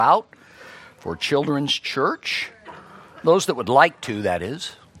out for children's church. Those that would like to, that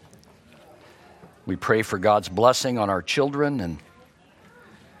is. We pray for God's blessing on our children and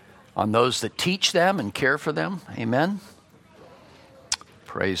on those that teach them and care for them. Amen.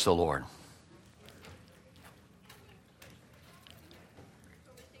 Praise the Lord.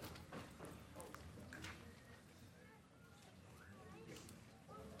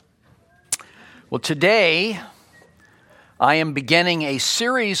 Well, today I am beginning a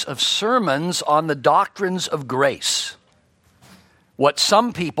series of sermons on the Doctrines of Grace, what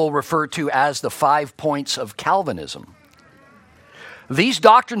some people refer to as the 5 points of Calvinism. These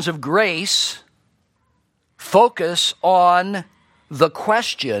doctrines of grace focus on the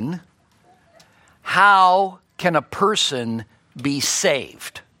question, how can a person be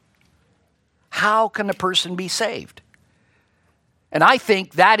saved? How can a person be saved? And I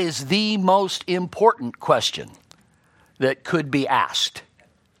think that is the most important question that could be asked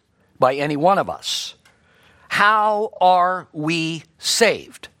by any one of us. How are we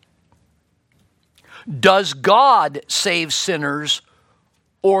saved? Does God save sinners,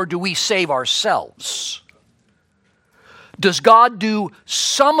 or do we save ourselves? Does God do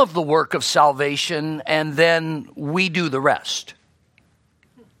some of the work of salvation and then we do the rest?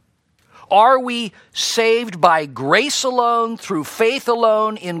 Are we saved by grace alone, through faith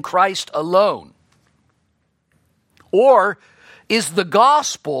alone, in Christ alone? Or is the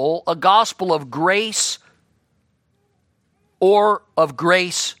gospel a gospel of grace or of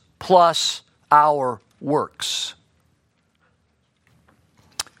grace plus our works?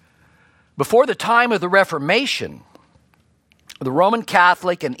 Before the time of the Reformation, the Roman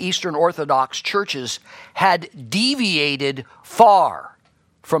Catholic and Eastern Orthodox churches had deviated far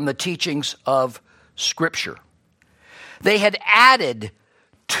from the teachings of Scripture. They had added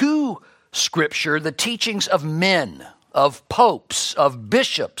to Scripture the teachings of men, of popes, of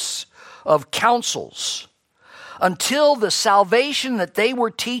bishops, of councils, until the salvation that they were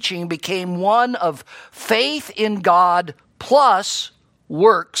teaching became one of faith in God plus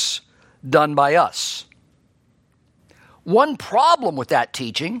works done by us. One problem with that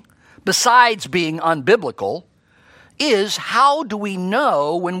teaching, besides being unbiblical, is how do we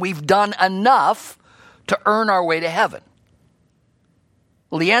know when we've done enough to earn our way to heaven?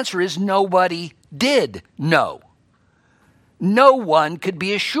 Well, the answer is nobody did know. No one could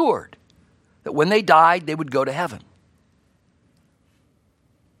be assured that when they died, they would go to heaven.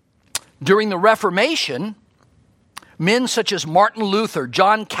 During the Reformation, men such as Martin Luther,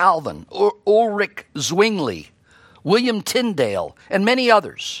 John Calvin, Ulrich Zwingli, William Tyndale, and many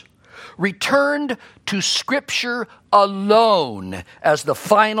others returned to Scripture alone as the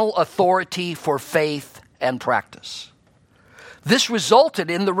final authority for faith and practice. This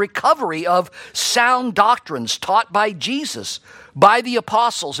resulted in the recovery of sound doctrines taught by Jesus, by the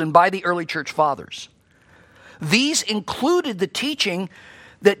apostles, and by the early church fathers. These included the teaching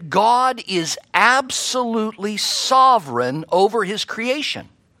that God is absolutely sovereign over his creation,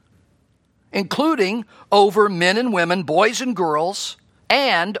 including over men and women, boys and girls,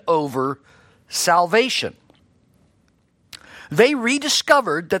 and over salvation. They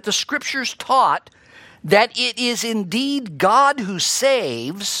rediscovered that the Scriptures taught that it is indeed God who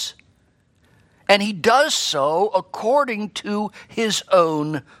saves, and he does so according to his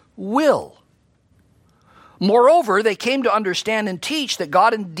own will. Moreover, they came to understand and teach that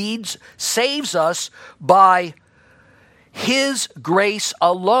God indeed saves us by his grace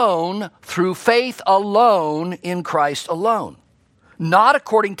alone, through faith alone, in Christ alone. Not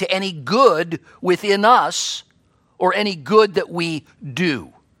according to any good within us or any good that we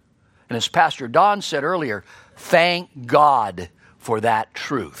do. And as Pastor Don said earlier, thank God for that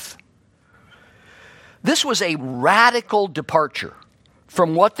truth. This was a radical departure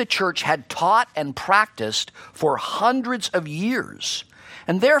from what the church had taught and practiced for hundreds of years,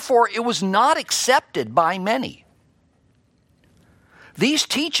 and therefore it was not accepted by many. These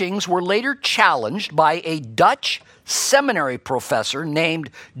teachings were later challenged by a Dutch seminary professor named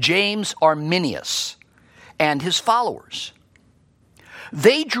James Arminius and his followers.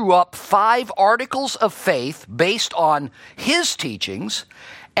 They drew up 5 articles of faith based on his teachings,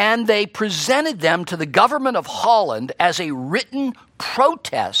 and they presented them to the government of Holland as a written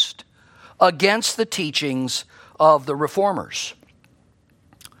protest against the teachings of the reformers.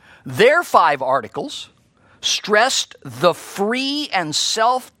 Their 5 articles stressed the free and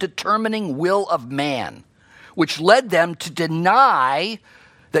self-determining will of man, which led them to deny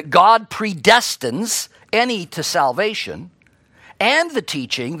that God predestines any to salvation, and the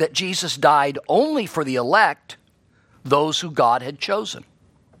teaching that Jesus died only for the elect, those who God had chosen.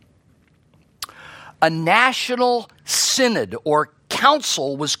 A national synod or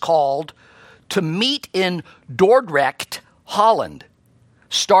council was called to meet in Dordrecht, Holland,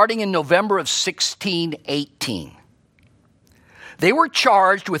 starting in November of 1618. They were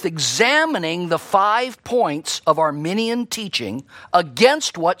charged with examining the 5 points of Arminian teaching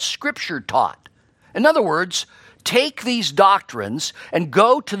against what Scripture taught. In other words, take these doctrines and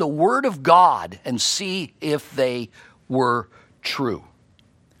go to the Word of God and see if they were true.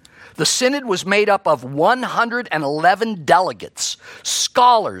 The synod was made up of 111 delegates,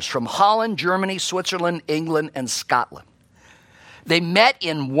 scholars from Holland, Germany, Switzerland, England, and Scotland. They met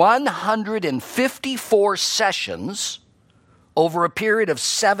in 154 sessions over a period of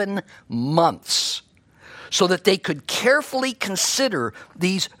 7 months so that they could carefully consider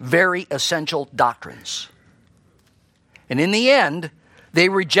these very essential doctrines. And in the end, they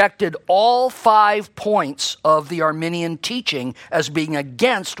rejected all 5 points of the Arminian teaching as being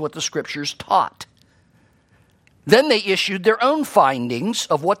against what the Scriptures taught. Then they issued their own findings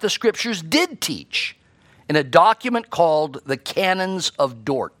of what the Scriptures did teach in a document called the Canons of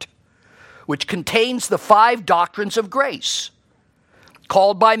Dort, which contains the 5 doctrines of grace,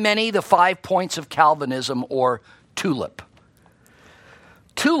 called by many the 5 points of Calvinism, or TULIP.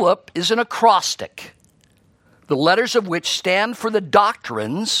 TULIP is an acrostic, the letters of which stand for the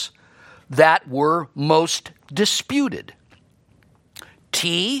doctrines that were most disputed.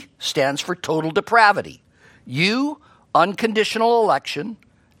 T stands for total depravity. U, unconditional election.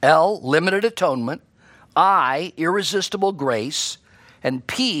 L, limited atonement. I, irresistible grace. And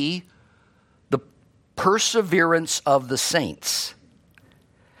P, the perseverance of the saints.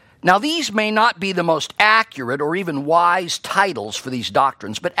 Now, these may not be the most accurate or even wise titles for these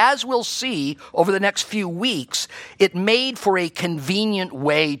doctrines, but as we'll see over the next few weeks, it made for a convenient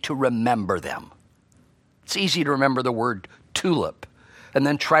way to remember them. It's easy to remember the word tulip and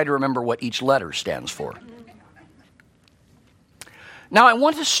then try to remember what each letter stands for. Now, I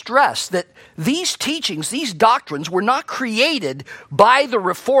want to stress that these teachings, these doctrines, were not created by the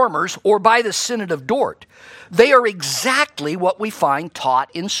Reformers or by the Synod of Dort. They are exactly what we find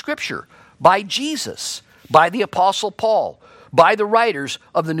taught in Scripture by Jesus, by the Apostle Paul, by the writers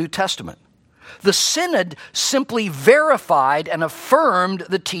of the New Testament. The Synod simply verified and affirmed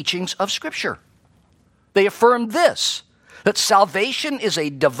the teachings of Scripture. They affirmed this, that salvation is a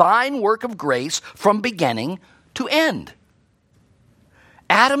divine work of grace from beginning to end.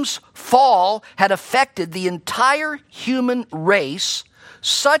 Adam's fall had affected the entire human race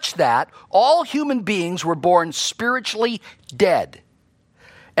such that all human beings were born spiritually dead,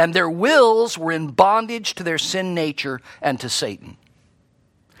 and their wills were in bondage to their sin nature and to Satan.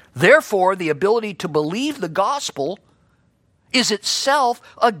 Therefore, the ability to believe the gospel is itself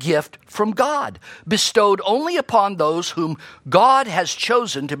a gift from God, bestowed only upon those whom God has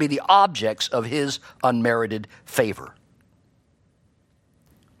chosen to be the objects of his unmerited favor.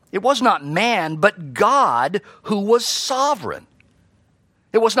 It was not man, but God who was sovereign.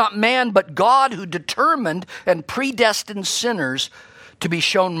 It was not man, but God who determined and predestined sinners to be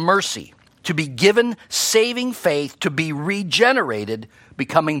shown mercy, to be given saving faith, to be regenerated,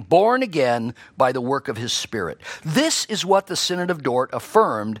 becoming born again by the work of his Spirit. This is what the Synod of Dort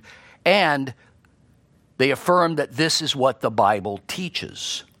affirmed, and they affirmed that this is what the Bible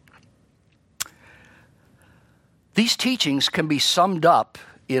teaches. These teachings can be summed up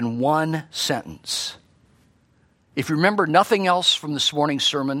in one sentence. If you remember nothing else from this morning's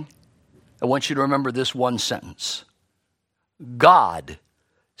sermon, I want you to remember this one sentence. God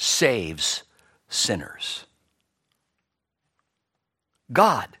saves sinners.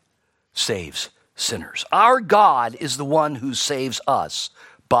 God saves sinners. Our God is the one who saves us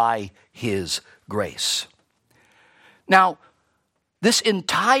by his grace. Now, this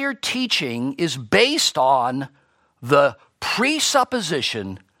entire teaching is based on the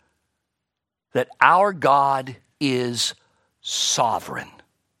presupposition that our God is sovereign.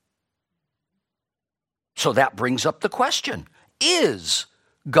 So that brings up the question, is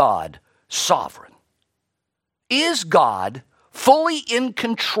God sovereign? Is God fully in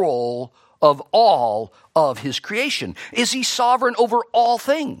control of all of his creation? Is he sovereign over all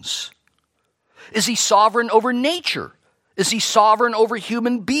things? Is he sovereign over nature? Is he sovereign over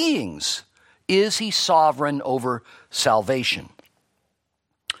human beings? Is he sovereign over salvation?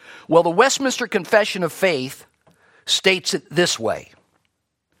 Well, the Westminster Confession of Faith states it this way,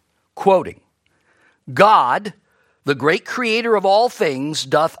 quoting, God, the great creator of all things,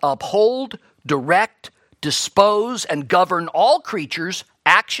 doth uphold, direct, dispose, and govern all creatures,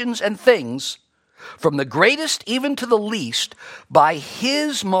 actions, and things from the greatest even to the least, by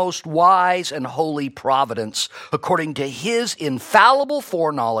his most wise and holy providence, according to his infallible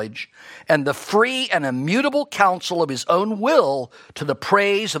foreknowledge and the free and immutable counsel of his own will, to the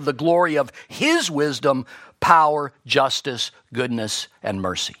praise of the glory of his wisdom, power, justice, goodness, and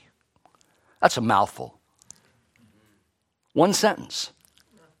mercy. That's a mouthful. One sentence.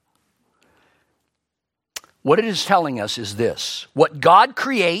 What it is telling us is this: what God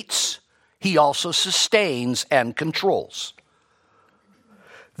creates, he also sustains and controls.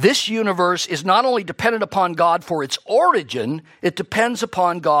 This universe is not only dependent upon God for its origin, it depends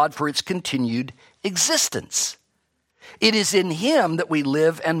upon God for its continued existence. It is in him that we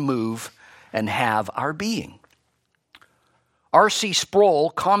live and move and have our being. R.C. Sproul,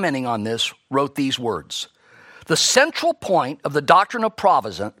 commenting on this, wrote these words: the central point of the doctrine of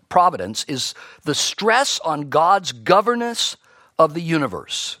providence is the stress on God's governance of the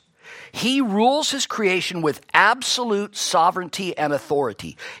universe. He rules his creation with absolute sovereignty and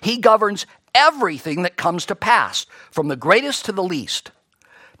authority. He governs everything that comes to pass, from the greatest to the least.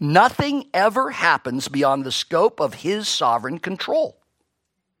 Nothing ever happens beyond the scope of his sovereign control.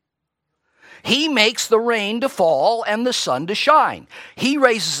 He makes the rain to fall and the sun to shine. He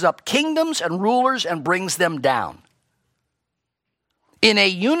raises up kingdoms and rulers and brings them down. In a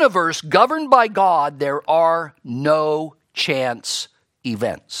universe governed by God, there are no chance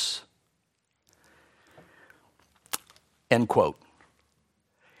events. End quote.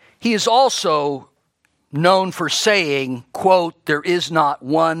 He is also known for saying, quote, there is not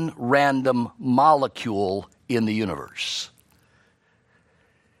one random molecule in the universe.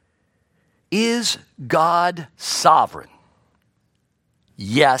 Is God sovereign?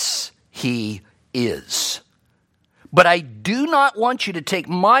 Yes, he is. But I do not want you to take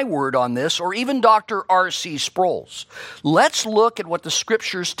my word on this, or even Dr. R.C. Sproul's. Let's look at what the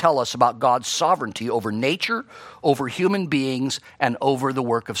scriptures tell us about God's sovereignty over nature, over human beings, and over the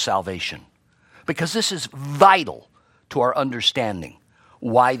work of salvation. Because this is vital to our understanding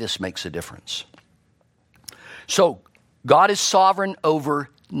why this makes a difference. So, God is sovereign over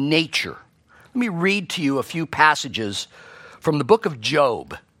nature. Let me read to you a few passages from the book of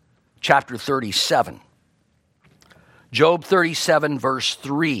Job, chapter 37. Job 37, verse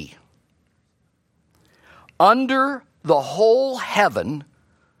 3. Under the whole heaven,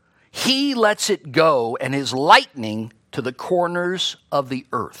 he lets it go, and his lightning to the corners of the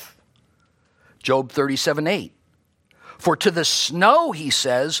earth. Job 37, 8. For to the snow, he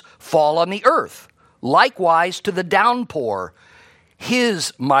says, fall on the earth. Likewise to the downpour,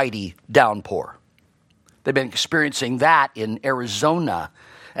 his mighty downpour. They've been experiencing that in Arizona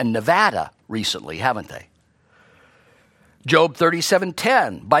and Nevada recently, haven't they? Job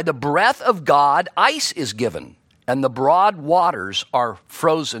 37:10, by the breath of God, ice is given, and the broad waters are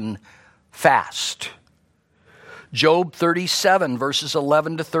frozen fast. Job 37, verses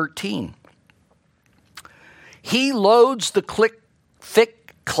 11 to 13. He loads the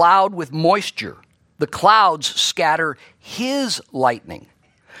thick cloud with moisture. The clouds scatter his lightning.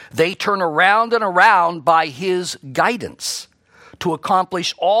 They turn around and around by his guidance, to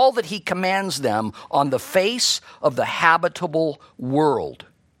accomplish all that he commands them on the face of the habitable world,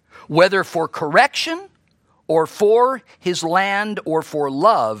 whether for correction or for his land or for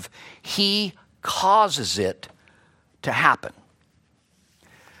love, he causes it to happen.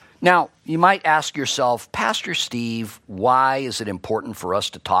 Now, you might ask yourself, Pastor Steve, why is it important for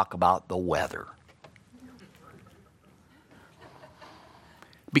us to talk about the weather?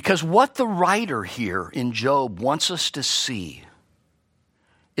 Because what the writer here in Job wants us to see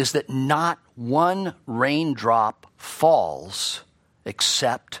is that not one raindrop falls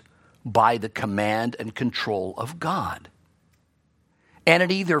except by the command and control of God. And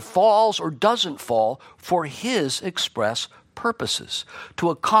it either falls or doesn't fall for his express purposes, to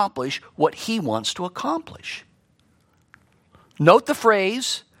accomplish what he wants to accomplish. Note the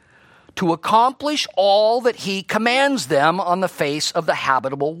phrase, to accomplish all that he commands them on the face of the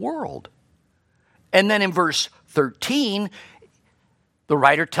habitable world. And then in verse 13, the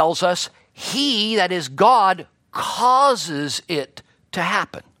writer tells us, he, that is God, causes it to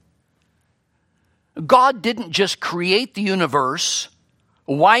happen. God didn't just create the universe,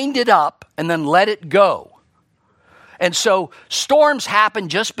 wind it up, and then let it go. And so storms happen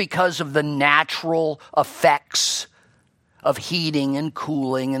just because of the natural effects of heating and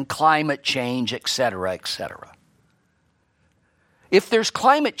cooling and climate change, etc., etc. If there's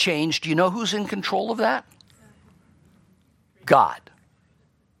climate change, do you know who's in control of that? God.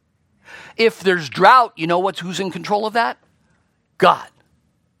 If there's drought, you know who's in control of that? God.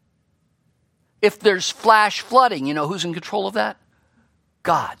 If there's flash flooding, you know who's in control of that?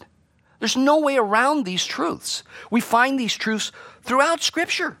 God. There's no way around these truths. We find these truths throughout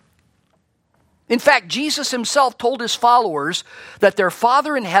Scripture. In fact, Jesus himself told his followers that their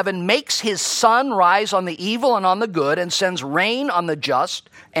Father in heaven makes his sun rise on the evil and on the good and sends rain on the just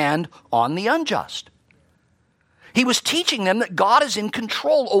and on the unjust. He was teaching them that God is in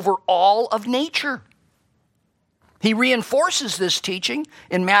control over all of nature. He reinforces this teaching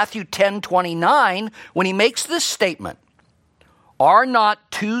in Matthew 10:29 when he makes this statement, "Are not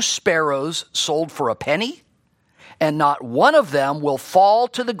 2 sparrows sold for a penny? And not one of them will fall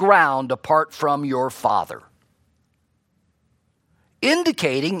to the ground apart from your Father."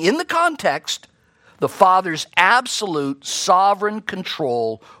 Indicating, in the context, the Father's absolute sovereign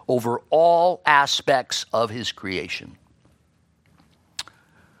control over all aspects of his creation.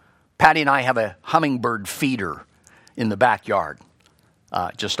 Patty and I have a hummingbird feeder in the backyard,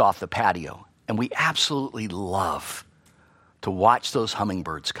 just off the patio. And we absolutely love to watch those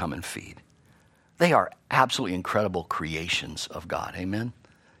hummingbirds come and feed. They are absolutely incredible creations of God. Amen?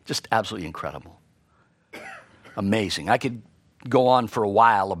 Just absolutely incredible. Amazing. I could go on for a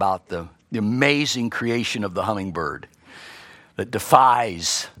while about the amazing creation of the hummingbird that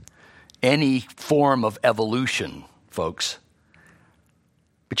defies any form of evolution, folks.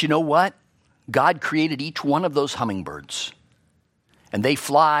 But you know what? God created each one of those hummingbirds, and they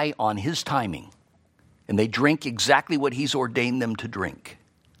fly on his timing, and they drink exactly what he's ordained them to drink.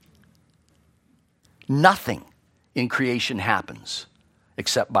 Nothing in creation happens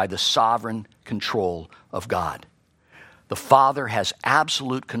except by the sovereign control of God. The Father has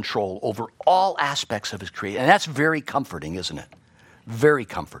absolute control over all aspects of his creation. And that's very comforting, isn't it? Very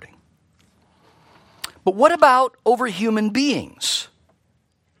comforting. But what about over human beings?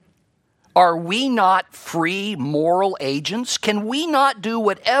 Are we not free moral agents? Can we not do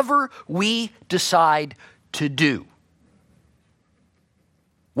whatever we decide to do?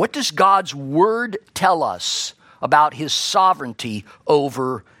 What does God's word tell us about his sovereignty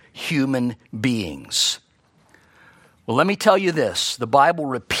over human beings? Well, let me tell you this. The Bible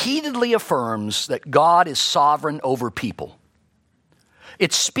repeatedly affirms that God is sovereign over people.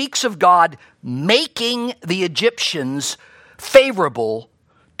 It speaks of God making the Egyptians favorable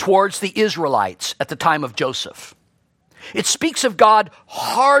towards the Israelites at the time of Joseph. It speaks of God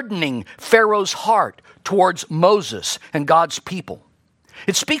hardening Pharaoh's heart towards Moses and God's people.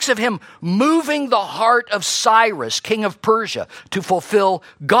 It speaks of him moving the heart of Cyrus, king of Persia, to fulfill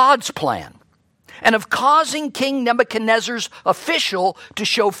God's plan, and of causing King Nebuchadnezzar's official to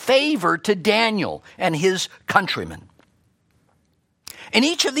show favor to Daniel and his countrymen. In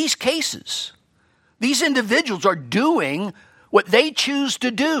each of these cases, these individuals are doing what they choose to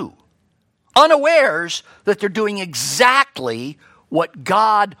do, unawares that they're doing exactly what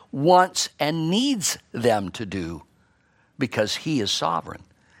God wants and needs them to do, because he is sovereign.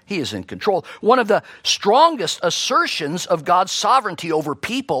 He is in control. One of the strongest assertions of God's sovereignty over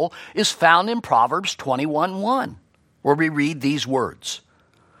people is found in Proverbs 21:1, where we read these words: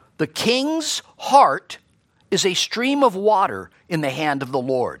 "The king's heart is a stream of water in the hand of the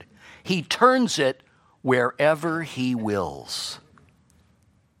Lord. He turns it wherever he wills."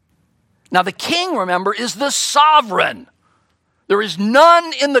 Now the king, remember, is the sovereign. There is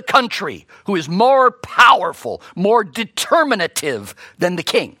none in the country who is more powerful, more determinative than the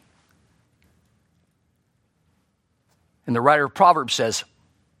king. And the writer of Proverbs says,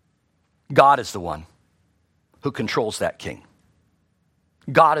 God is the one who controls that king.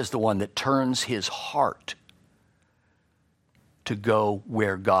 God is the one that turns his heart to go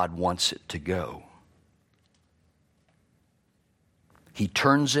where God wants it to go. He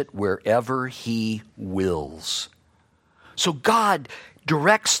turns it wherever he wills. So God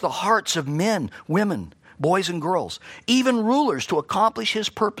directs the hearts of men, women, boys and girls, even rulers, to accomplish his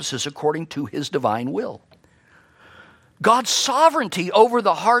purposes according to his divine will. God's sovereignty over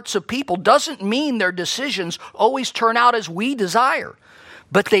the hearts of people doesn't mean their decisions always turn out as we desire,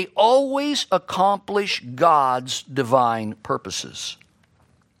 but they always accomplish God's divine purposes.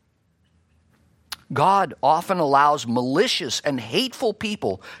 God often allows malicious and hateful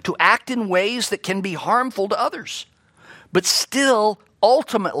people to act in ways that can be harmful to others, but still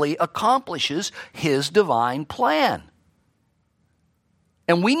ultimately accomplishes his divine plan.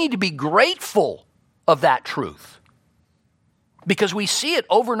 And we need to be grateful of that truth, because we see it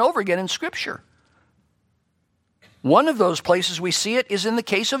over and over again in Scripture. One of those places we see it is in the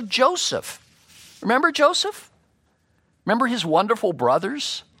case of Joseph. Remember Joseph? Remember his wonderful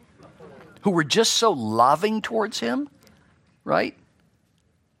brothers who were just so loving towards him, right?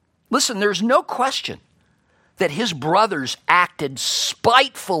 Listen, there's no question that his brothers acted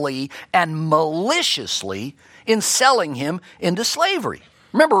spitefully and maliciously in selling him into slavery.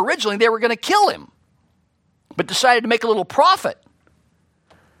 Remember, originally they were going to kill him, but decided to make a little profit.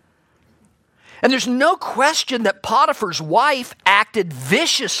 And there's no question that Potiphar's wife acted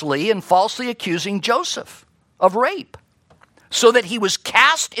viciously in falsely accusing Joseph of rape, so that he was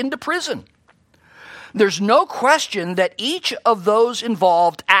cast into prison. There's no question that each of those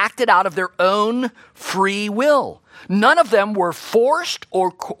involved acted out of their own free will. None of them were forced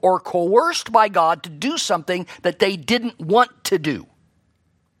or coerced by God to do something that they didn't want to do.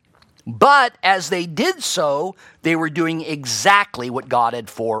 But as they did so, they were doing exactly what God had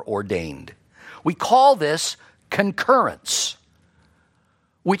foreordained. We call this concurrence,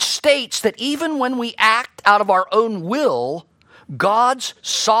 which states that even when we act out of our own will, God's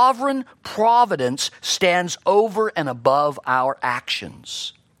sovereign providence stands over and above our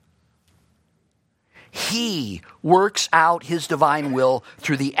actions. He works out his divine will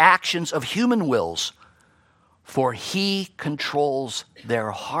through the actions of human wills, for he controls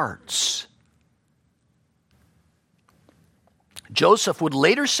their hearts. Joseph would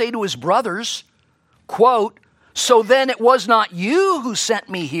later say to his brothers, quote, "So then it was not you who sent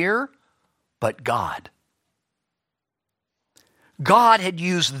me here, but God." God had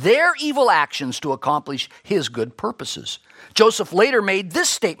used their evil actions to accomplish his good purposes. Joseph later made this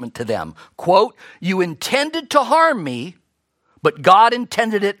statement to them, quote, "You intended to harm me, but God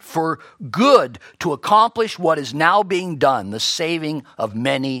intended it for good to accomplish what is now being done, the saving of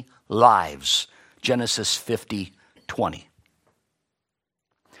many lives." Genesis 50:20.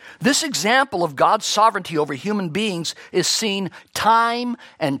 This example of God's sovereignty over human beings is seen time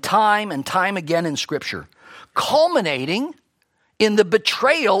and time and time again in Scripture, culminating in the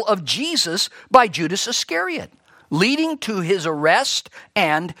betrayal of Jesus by Judas Iscariot, leading to his arrest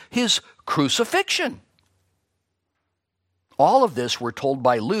and his crucifixion. All of this, we're told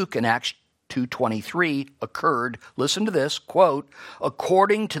by Luke in Acts 2:23, occurred, listen to this, quote,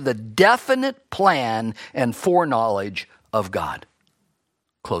 "according to the definite plan and foreknowledge of God."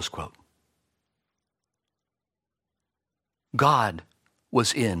 Close quote. God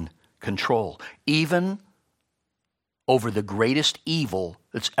was in control, even over the greatest evil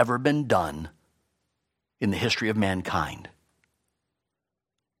that's ever been done in the history of mankind.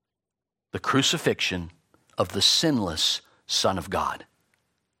 The crucifixion of the sinless Son of God,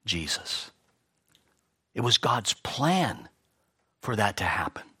 Jesus. It was God's plan for that to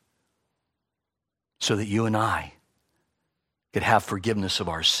happen, so that you and I could have forgiveness of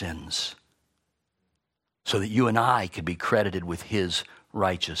our sins, so that you and I could be credited with his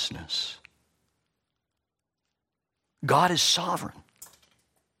righteousness. God is sovereign.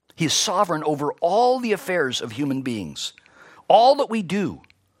 He is sovereign over all the affairs of human beings. All that we do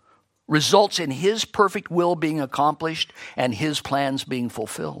results in his perfect will being accomplished and his plans being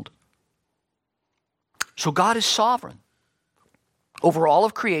fulfilled. So God is sovereign over all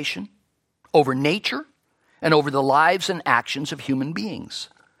of creation, over nature, and over the lives and actions of human beings.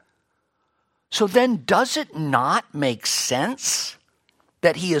 So then, does it not make sense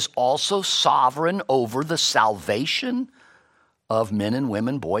that he is also sovereign over the salvation of men and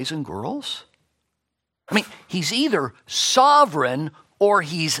women, boys and girls? I mean, he's either sovereign or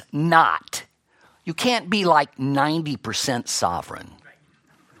he's not. You can't be like 90% sovereign.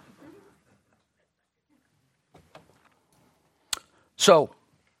 So,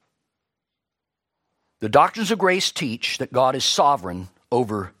 the Doctrines of Grace teach that God is sovereign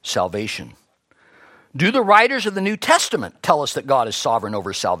over salvation. Do the writers of the New Testament tell us that God is sovereign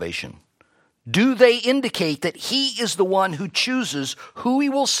over salvation? Do they indicate that he is the one who chooses who he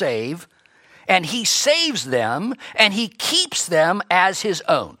will save, and he saves them, and he keeps them as his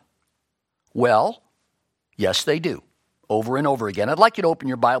own? Well, yes, they do, over and over again. I'd like you to open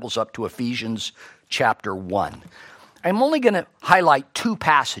your Bibles up to Ephesians chapter 1. I'm only going to highlight two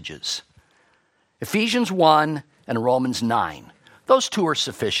passages, Ephesians 1 and Romans 9. Those two are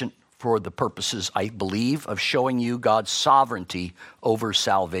sufficient for the purposes, I believe, of showing you God's sovereignty over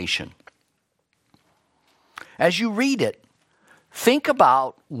salvation. As you read it, think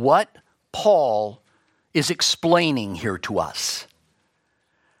about what Paul is explaining here to us.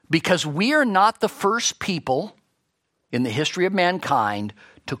 Because we are not the first people in the history of mankind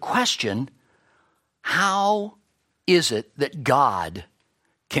to question how is it that God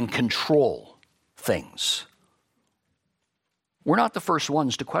can control things. We're not the first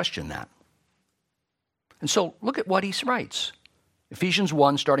ones to question that. And so look at what he writes. Ephesians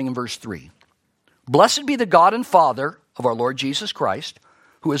 1, starting in verse 3. Blessed be the God and Father of our Lord Jesus Christ,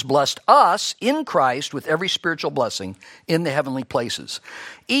 who has blessed us in Christ with every spiritual blessing in the heavenly places,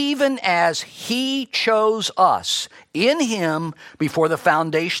 even as he chose us in him before the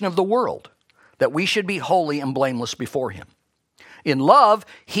foundation of the world, that we should be holy and blameless before him. In love,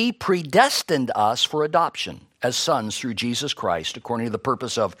 he predestined us for adoption as sons through Jesus Christ, according to the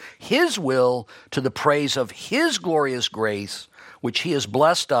purpose of his will, to the praise of his glorious grace, which he has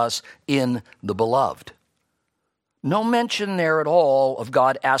blessed us in the beloved. No mention there at all of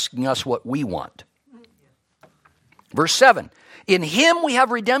God asking us what we want. Verse 7, in him we have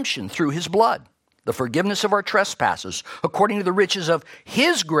redemption through his blood, the forgiveness of our trespasses, according to the riches of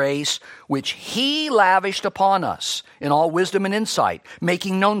his grace, which he lavished upon us in all wisdom and insight,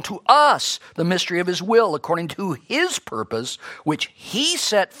 making known to us the mystery of his will, according to his purpose, which he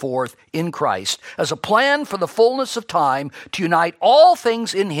set forth in Christ, as a plan for the fullness of time, to unite all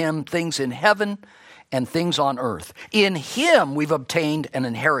things in him, things in heaven and things on earth. In him we've obtained an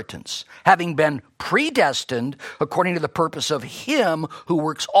inheritance, having been predestined according to the purpose of him who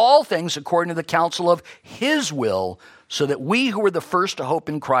works all things according to the counsel of his will, so that we who were the first to hope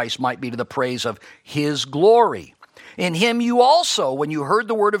in Christ might be to the praise of his glory. In him you also, when you heard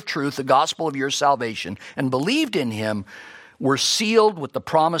the word of truth, the gospel of your salvation, and believed in him, were sealed with the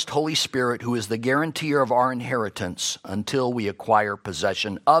promised Holy Spirit, who is the guarantor of our inheritance until we acquire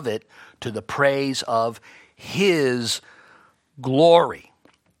possession of it, to the praise of his glory.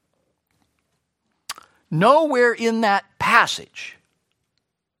 Nowhere in that passage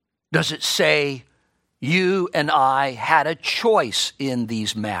does it say you and I had a choice in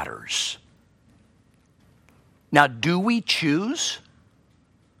these matters. Now, do we choose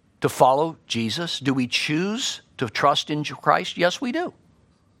to follow Jesus? Do we choose to trust in Christ? Yes, we do.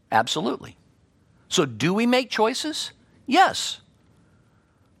 Absolutely. So do we make choices? Yes.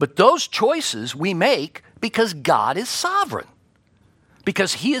 But those choices we make because God is sovereign,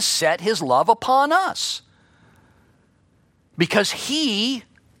 because he has set his love upon us, because he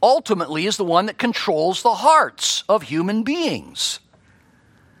ultimately is the one that controls the hearts of human beings.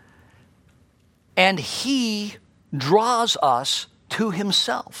 And he draws us to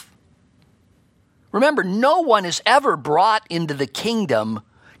himself. Remember, no one is ever brought into the kingdom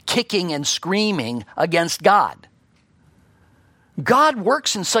kicking and screaming against God. God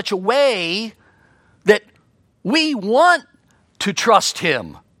works in such a way that we want to trust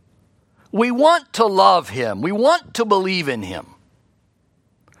him. We want to love him. We want to believe in him.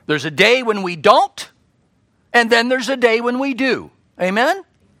 There's a day when we don't, and then there's a day when we do. Amen?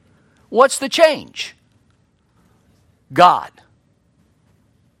 What's the change? God.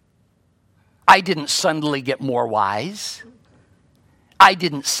 I didn't suddenly get more wise. I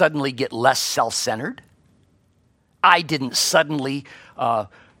didn't suddenly get less self-centered. I didn't suddenly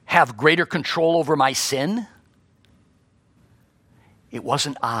have greater control over my sin. It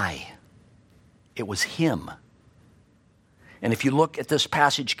wasn't I. It was him. And if you look at this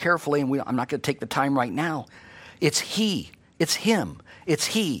passage carefully, and I'm not going to take the time right now, it's he, it's him, it's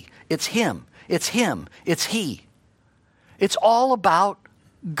he, it's him, it's him, it's he. It's all about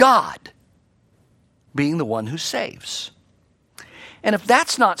God being the one who saves. And if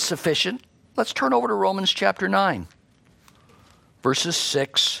that's not sufficient, let's turn over to Romans chapter 9, verses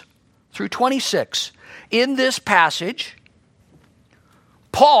 6 through 26. In this passage,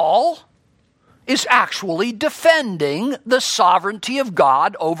 Paul is actually defending the sovereignty of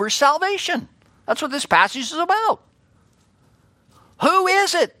God over salvation. That's what this passage is about. Who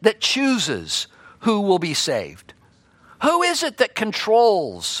is it that chooses who will be saved? Who is it that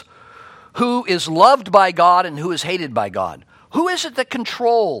controls who is loved by God and who is hated by God? Who is it that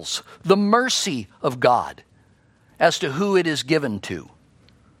controls the mercy of God as to who it is given to?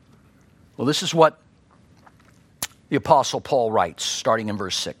 Well, this is what the Apostle Paul writes, starting in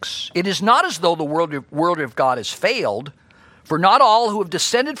verse 6. It is not as though the word of God has failed, for not all who have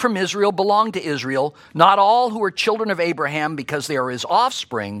descended from Israel belong to Israel, not all who are children of Abraham because they are his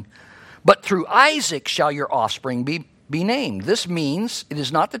offspring, but through Isaac shall your offspring be named. This means it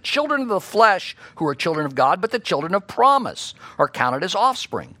is not the children of the flesh who are children of God, but the children of promise are counted as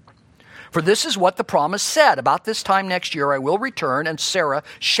offspring. For this is what the promise said, about this time next year I will return, and Sarah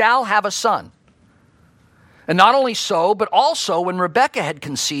shall have a son. And not only so, but also when Rebekah had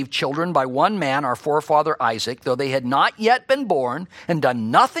conceived children by one man, our forefather Isaac, though they had not yet been born and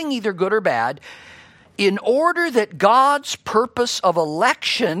done nothing either good or bad, in order that God's purpose of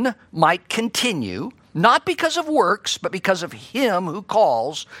election might continue, not because of works, but because of him who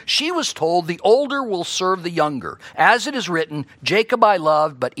calls, she was told, the older will serve the younger. As it is written, Jacob I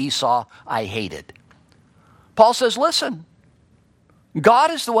loved, but Esau I hated. Paul says, listen,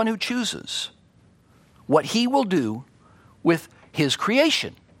 God is the one who chooses what he will do with his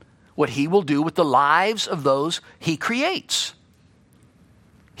creation, what he will do with the lives of those he creates.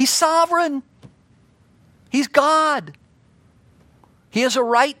 He's sovereign. He's God. He has a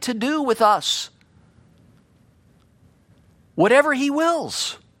right to do with us whatever he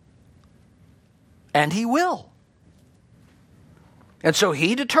wills. And he will. And so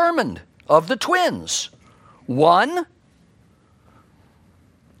he determined of the twins, one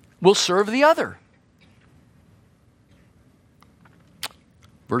will serve the other.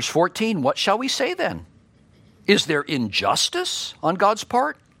 Verse 14, what shall we say then? Is there injustice on God's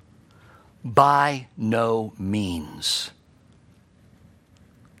part? By no means.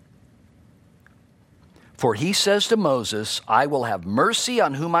 For he says to Moses, I will have mercy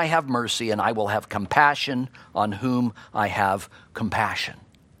on whom I have mercy, and I will have compassion on whom I have compassion.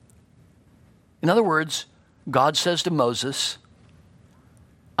 In other words, God says to Moses,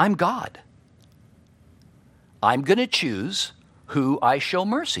 I'm God. I'm going to choose who I show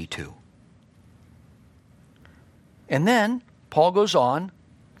mercy to. And then Paul goes on,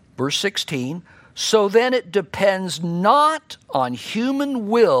 verse 16, so then it depends not on human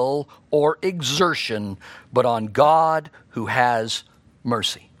will or exertion, but on God who has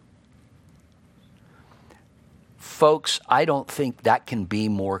mercy. Folks, I don't think that can be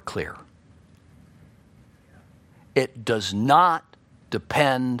more clear. It does not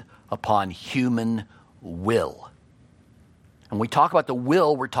depend upon human will. And when we talk about the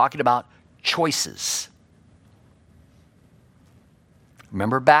will, we're talking about choices.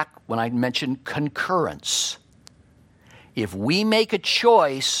 Remember back when I mentioned concurrence. If we make a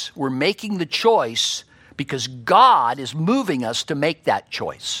choice, we're making the choice because God is moving us to make that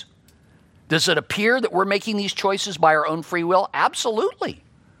choice. Does it appear that we're making these choices by our own free will? Absolutely.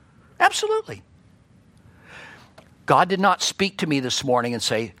 Absolutely. God did not speak to me this morning and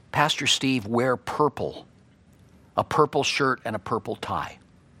say, Pastor Steve, wear purple, a purple shirt and a purple tie.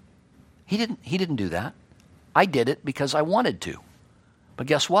 He didn't do that. I did it because I wanted to. But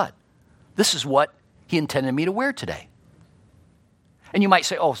guess what? This is what he intended me to wear today. And you might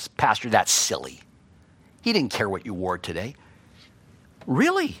say, oh, Pastor, that's silly. He didn't care what you wore today.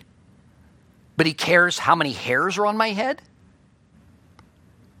 Really? But he cares how many hairs are on my head?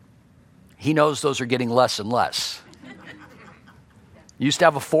 He knows those are getting less and less. Used to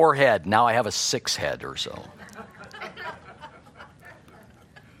have a 4-head. Now I have a 6-head or so.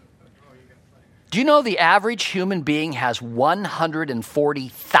 Do you know the average human being has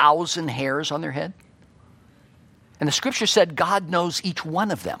 140,000 hairs on their head? And the scripture said God knows each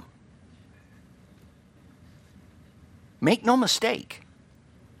one of them. Make no mistake.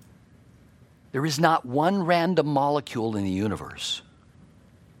 There is not one random molecule in the universe.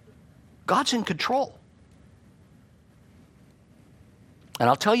 God's in control. And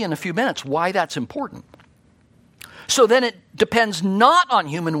I'll tell you in a few minutes why that's important. So then it depends not on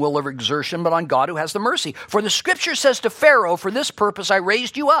human will or exertion, but on God who has the mercy. For the scripture says to Pharaoh, for this purpose I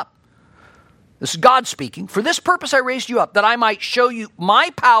raised you up. This is God speaking. For this purpose I raised you up, that I might show you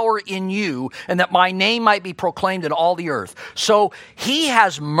my power in you, and that my name might be proclaimed in all the earth. So he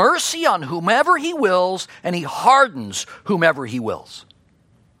has mercy on whomever he wills, and he hardens whomever he wills.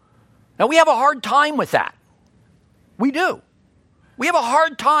 Now we have a hard time with that. We do. We have a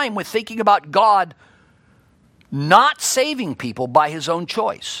hard time with thinking about God not saving people by his own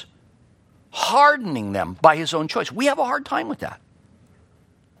choice, hardening them by his own choice. We have a hard time with that.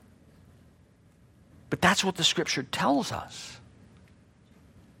 But that's what the scripture tells us.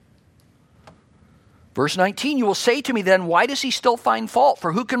 Verse 19, you will say to me then, why does he still find fault?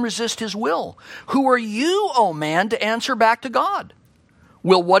 For who can resist his will? Who are you, O man, to answer back to God?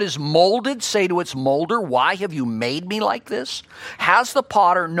 Will what is molded say to its molder, why have you made me like this? Has the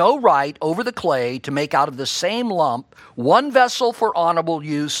potter no right over the clay to make out of the same lump one vessel for honorable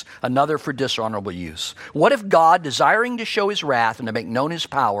use, another for dishonorable use? What if God, desiring to show his wrath and to make known his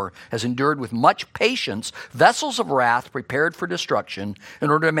power, has endured with much patience vessels of wrath prepared for destruction, in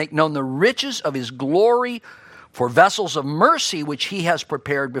order to make known the riches of his glory for vessels of mercy, which he has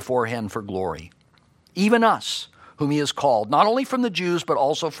prepared beforehand for glory? Even us, whom he has called, not only from the Jews, but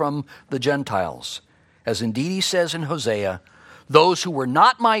also from the Gentiles. As indeed he says in Hosea, those who were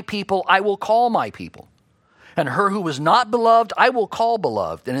not my people, I will call my people. And her who was not beloved, I will call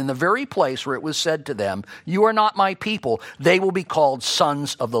beloved. And in the very place where it was said to them, you are not my people, they will be called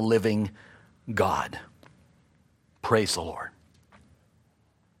sons of the living God. Praise the Lord.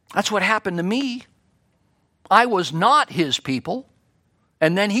 That's what happened to me. I was not his people,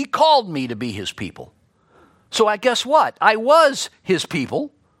 and then he called me to be his people. So I guess what? I was his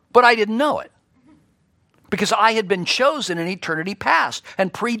people, but I didn't know it. Because I had been chosen in eternity past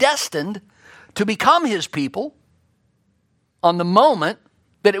and predestined to become his people on the moment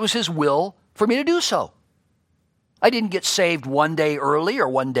that it was his will for me to do so. I didn't get saved one day early or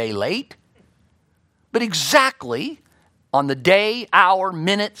one day late, but exactly on the day, hour,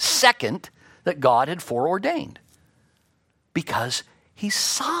 minute, second that God had foreordained. Because he's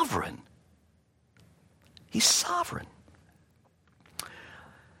sovereign. He's sovereign.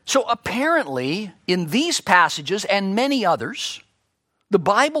 So apparently, in these passages and many others, the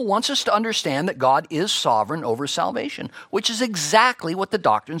Bible wants us to understand that God is sovereign over salvation, which is exactly what the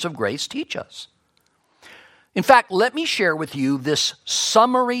doctrines of grace teach us. In fact, let me share with you this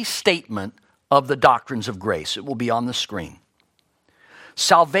summary statement of the doctrines of grace. It will be on the screen.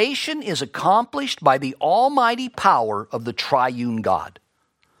 Salvation is accomplished by the almighty power of the triune God.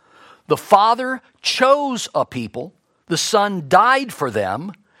 The Father chose a people, the Son died for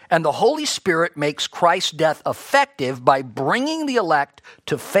them, and the Holy Spirit makes Christ's death effective by bringing the elect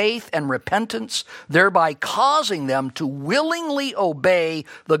to faith and repentance, thereby causing them to willingly obey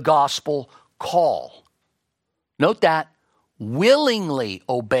the gospel call. Note that, willingly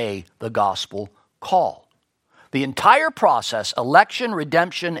obey the gospel call. The entire process, election,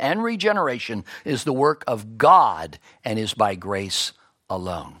 redemption, and regeneration, is the work of God and is by grace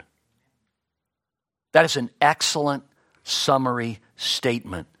alone. That is an excellent summary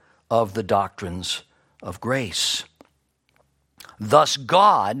statement of the doctrines of grace. Thus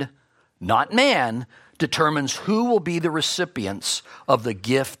God, not man, determines who will be the recipients of the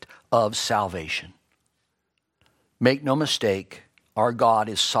gift of salvation. Make no mistake, our God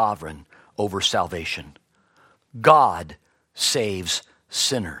is sovereign over salvation. God saves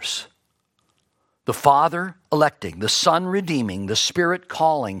sinners. The Father electing, the Son redeeming, the Spirit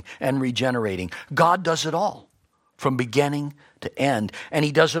calling and regenerating. God does it all from beginning to end. And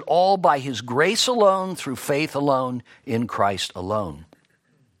he does it all by his grace alone, through faith alone, in Christ alone.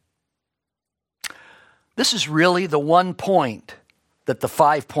 This is really the one point that the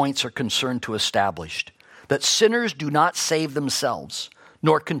 5 points are concerned to establish. That sinners do not save themselves,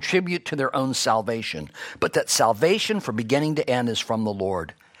 nor contribute to their own salvation, but that salvation from beginning to end is from the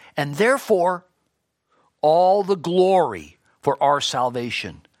Lord. And therefore, all the glory for our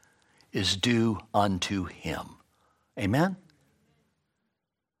salvation is due unto him. Amen?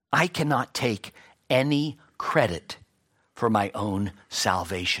 I cannot take any credit for my own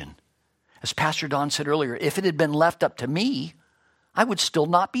salvation. As Pastor Don said earlier, if it had been left up to me, I would still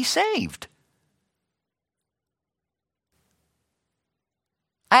not be saved.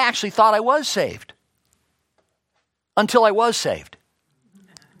 I actually thought I was saved until I was saved.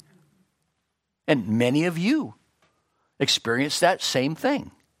 And many of you experienced that same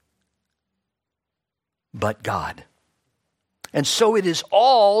thing. But God. And so it is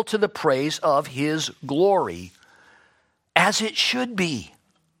all to the praise of his glory, as it should be.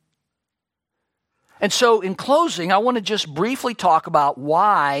 And so in closing, I want to just briefly talk about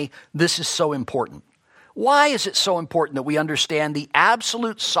why this is so important. Why is it so important that we understand the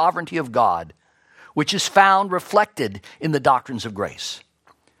absolute sovereignty of God, which is found reflected in the doctrines of grace?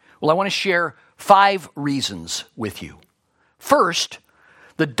 Well, I want to share 5 reasons with you. First,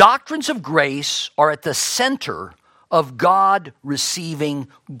 the doctrines of grace are at the center of God receiving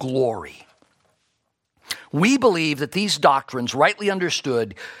glory. We believe that these doctrines, rightly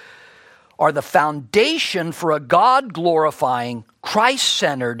understood, are the foundation for a God-glorifying,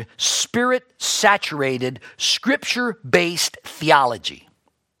 Christ-centered, Spirit-saturated, Scripture-based theology.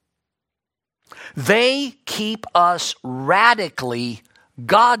 They keep us radically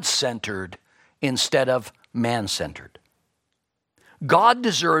God-centered instead of man-centered. God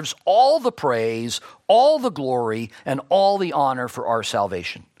deserves all the praise, all the glory, and all the honor for our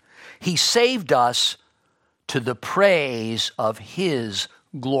salvation. He saved us to the praise of his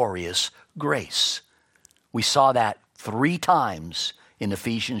glorious grace. We saw that 3 times in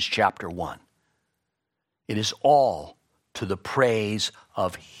Ephesians chapter 1. It is all to the praise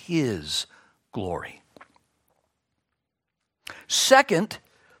of his glory. Second,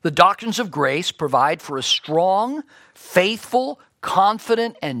 the doctrines of grace provide for a strong, faithful,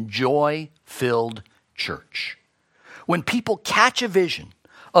 confident, and joy-filled church. When people catch a vision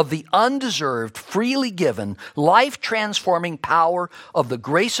of the undeserved, freely given, life-transforming power of the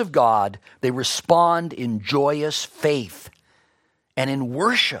grace of God, they respond in joyous faith and in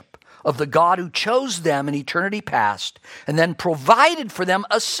worship of the God who chose them in eternity past and then provided for them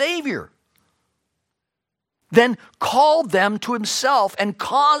a Savior, then called them to himself and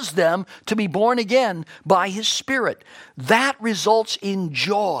caused them to be born again by his Spirit. That results in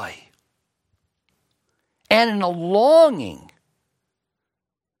joy and in a longing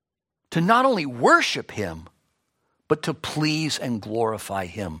to not only worship him, but to please and glorify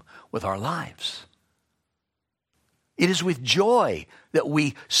him with our lives. It is with joy that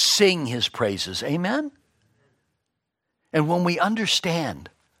we sing his praises. Amen? And when we understand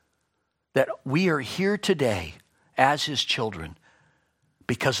that we are here today as his children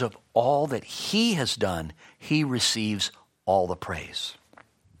because of all that he has done, he receives all the praise.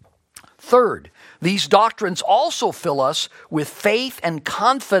 Third, these doctrines also fill us with faith and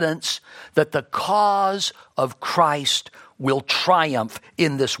confidence that the cause of Christ will triumph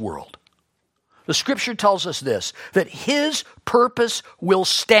in this world. The Scripture tells us this, that His purpose will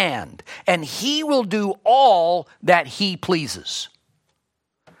stand, and He will do all that He pleases.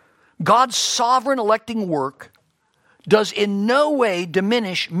 God's sovereign electing work does in no way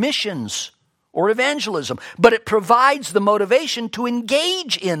diminish missions or evangelism, but it provides the motivation to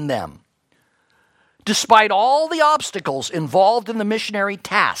engage in them. Despite all the obstacles involved in the missionary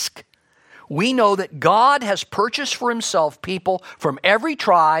task, we know that God has purchased for Himself people from every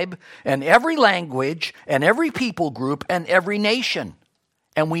tribe and every language and every people group and every nation.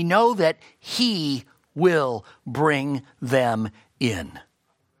 And we know that He will bring them in.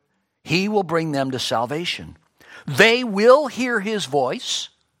 He will bring them to salvation. They will hear His voice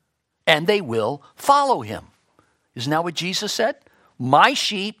and they will follow Him. Isn't that what Jesus said? My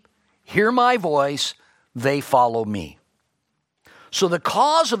sheep hear my voice, they follow me. So the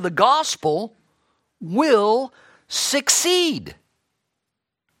cause of the gospel will succeed.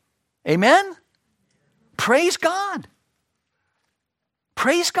 Amen? Praise God.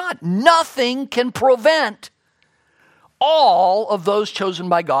 Praise God. Nothing can prevent all of those chosen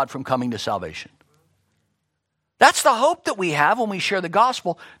by God from coming to salvation. That's the hope that we have when we share the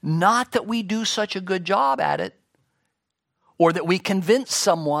gospel. Not that we do such a good job at it, or that we convince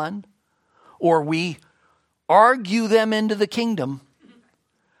someone, or we argue them into the kingdom,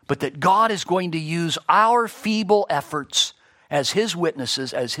 but that God is going to use our feeble efforts as His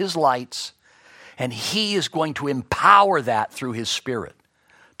witnesses, as His lights, and He is going to empower that through His Spirit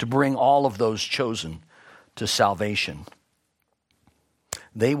to bring all of those chosen to salvation.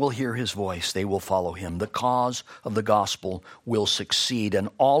 They will hear His voice, they will follow Him. The cause of the gospel will succeed, and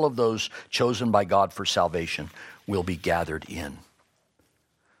all of those chosen by God for salvation will be gathered in.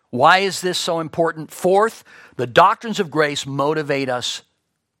 Why is this so important? Fourth, the doctrines of grace motivate us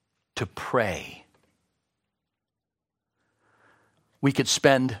to pray. We could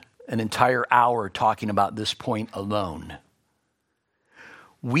spend an entire hour talking about this point alone.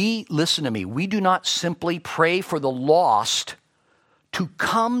 Listen to me, we do not simply pray for the lost to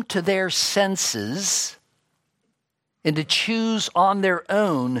come to their senses and to choose on their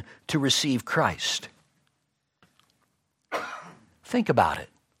own to receive Christ. Think about it.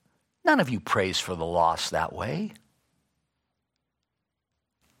 None of you prays for the lost that way.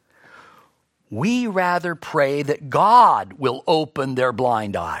 We rather pray that God will open their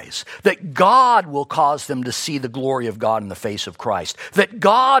blind eyes, that God will cause them to see the glory of God in the face of Christ, that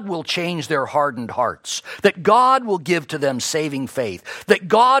God will change their hardened hearts, that God will give to them saving faith, that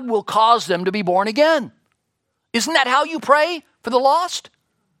God will cause them to be born again. Isn't that how you pray for the lost?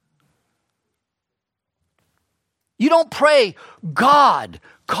 You don't pray, God,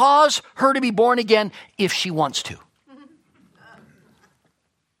 cause her to be born again if she wants to.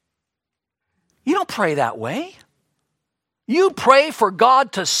 You don't pray that way. You pray for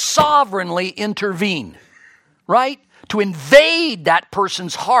God to sovereignly intervene, right? To invade that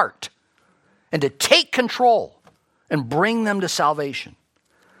person's heart and to take control and bring them to salvation.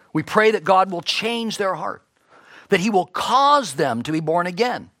 We pray that God will change their heart, that He will cause them to be born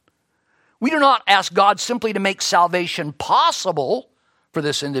again. We do not ask God simply to make salvation possible for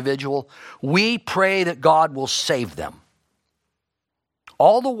this individual. We pray that God will save them.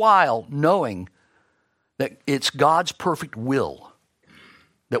 All the while knowing that it's God's perfect will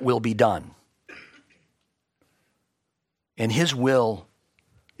that will be done. And His will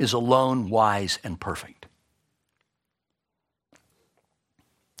is alone wise and perfect.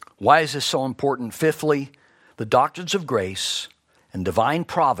 Why is this so important? Fifthly, the doctrines of grace and divine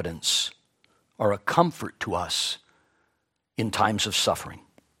providence are a comfort to us in times of suffering.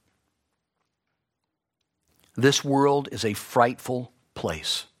 This world is a frightful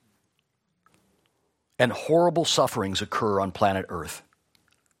place, and horrible sufferings occur on planet Earth.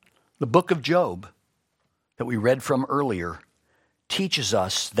 The book of Job that we read from earlier teaches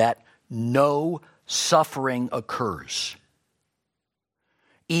us that no suffering occurs,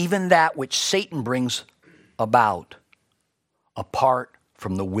 even that which Satan brings about, apart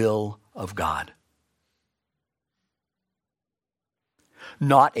from the will of God.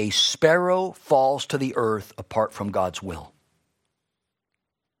 Not a sparrow falls to the earth apart from God's will.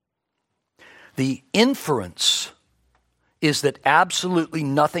 The inference is that absolutely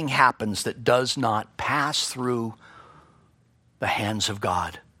nothing happens that does not pass through the hands of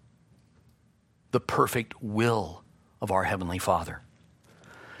God, the perfect will of our Heavenly Father.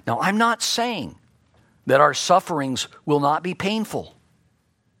 Now, I'm not saying that our sufferings will not be painful.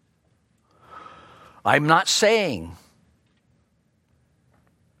 I'm not saying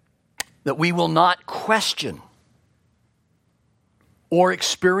that we will not question or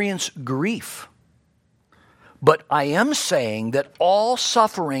experience grief. But I am saying that all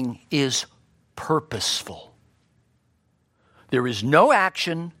suffering is purposeful. There is no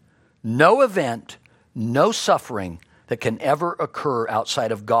action, no event, no suffering that can ever occur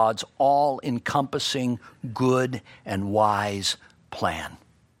outside of God's all-encompassing, good and wise plan.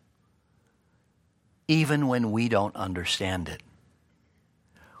 Even when we don't understand it,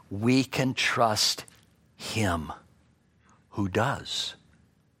 we can trust Him who does.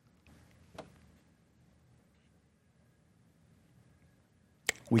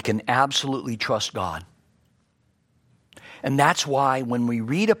 We can absolutely trust God. And that's why when we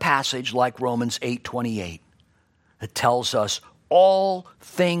read a passage like Romans 8:28, it tells us all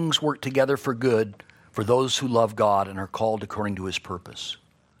things work together for good for those who love God and are called according to His purpose.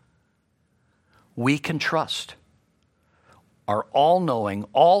 We can trust our all-knowing,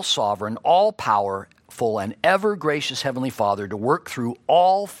 all-sovereign, all-powerful, and ever-gracious Heavenly Father to work through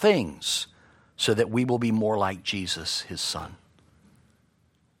all things so that we will be more like Jesus, His Son.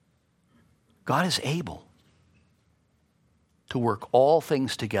 God is able to work all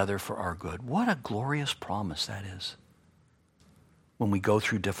things together for our good. What a glorious promise that is when we go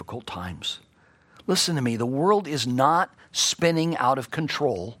through difficult times. Listen to me, the world is not spinning out of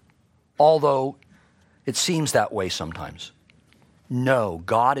control, although it seems that way sometimes. No,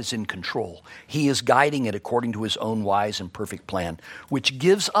 God is in control. He is guiding it according to His own wise and perfect plan, which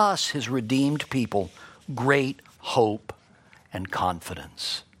gives us, His redeemed people, great hope and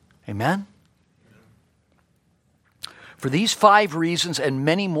confidence. Amen? For these 5 reasons and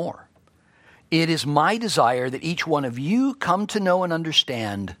many more, it is my desire that each one of you come to know and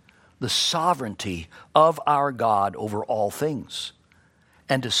understand the sovereignty of our God over all things,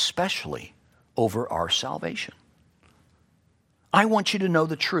 and especially over our salvation. I want you to know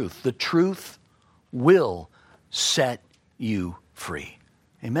the truth. The truth will set you free.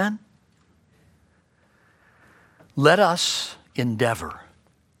 Amen? Let us endeavor,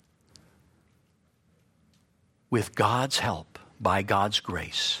 with God's help, by God's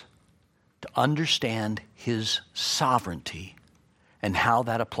grace, to understand His sovereignty and how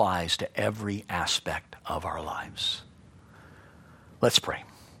that applies to every aspect of our lives. Let's pray.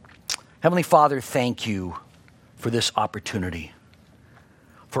 Heavenly Father, thank you for this opportunity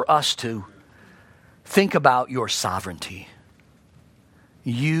for us to think about your sovereignty.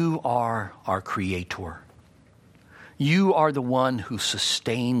 You are our Creator. You are the one who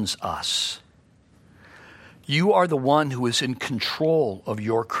sustains us. You are the one who is in control of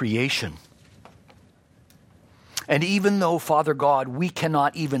your creation. And even though, Father God, we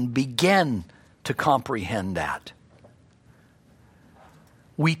cannot even begin to comprehend that,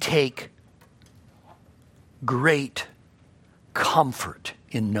 we take great comfort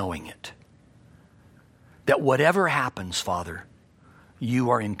in knowing it. That whatever happens, Father, you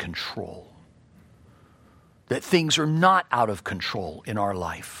are in control. That things are not out of control in our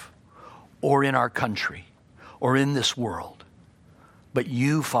life or in our country or in this world. But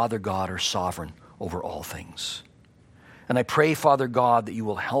you, Father God, are sovereign over all things. And I pray, Father God, that you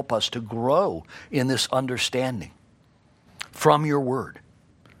will help us to grow in this understanding from your word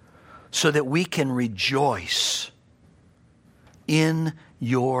so that we can rejoice in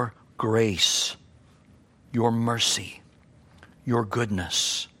your grace, your mercy, your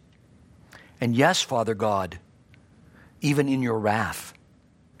goodness. And yes, Father God, even in your wrath,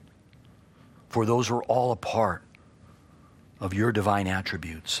 for those are all a part of your divine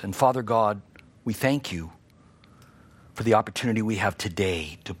attributes. And Father God, we thank you for the opportunity we have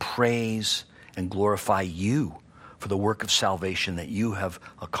today to praise and glorify you for the work of salvation that you have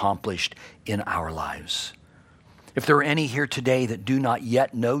accomplished in our lives. If there are any here today that do not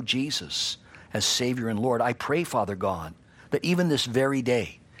yet know Jesus as Savior and Lord, I pray, Father God, that even this very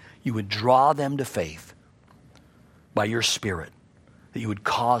day, you would draw them to faith by your Spirit, that you would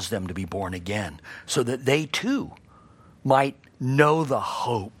cause them to be born again, so that they too might know the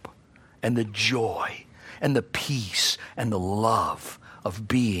hope and the joy and the peace and the love of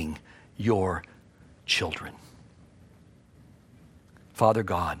being your children. Father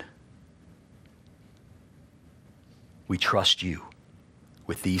God, we trust you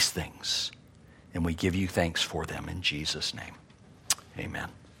with these things, and we give you thanks for them in Jesus' name. Amen.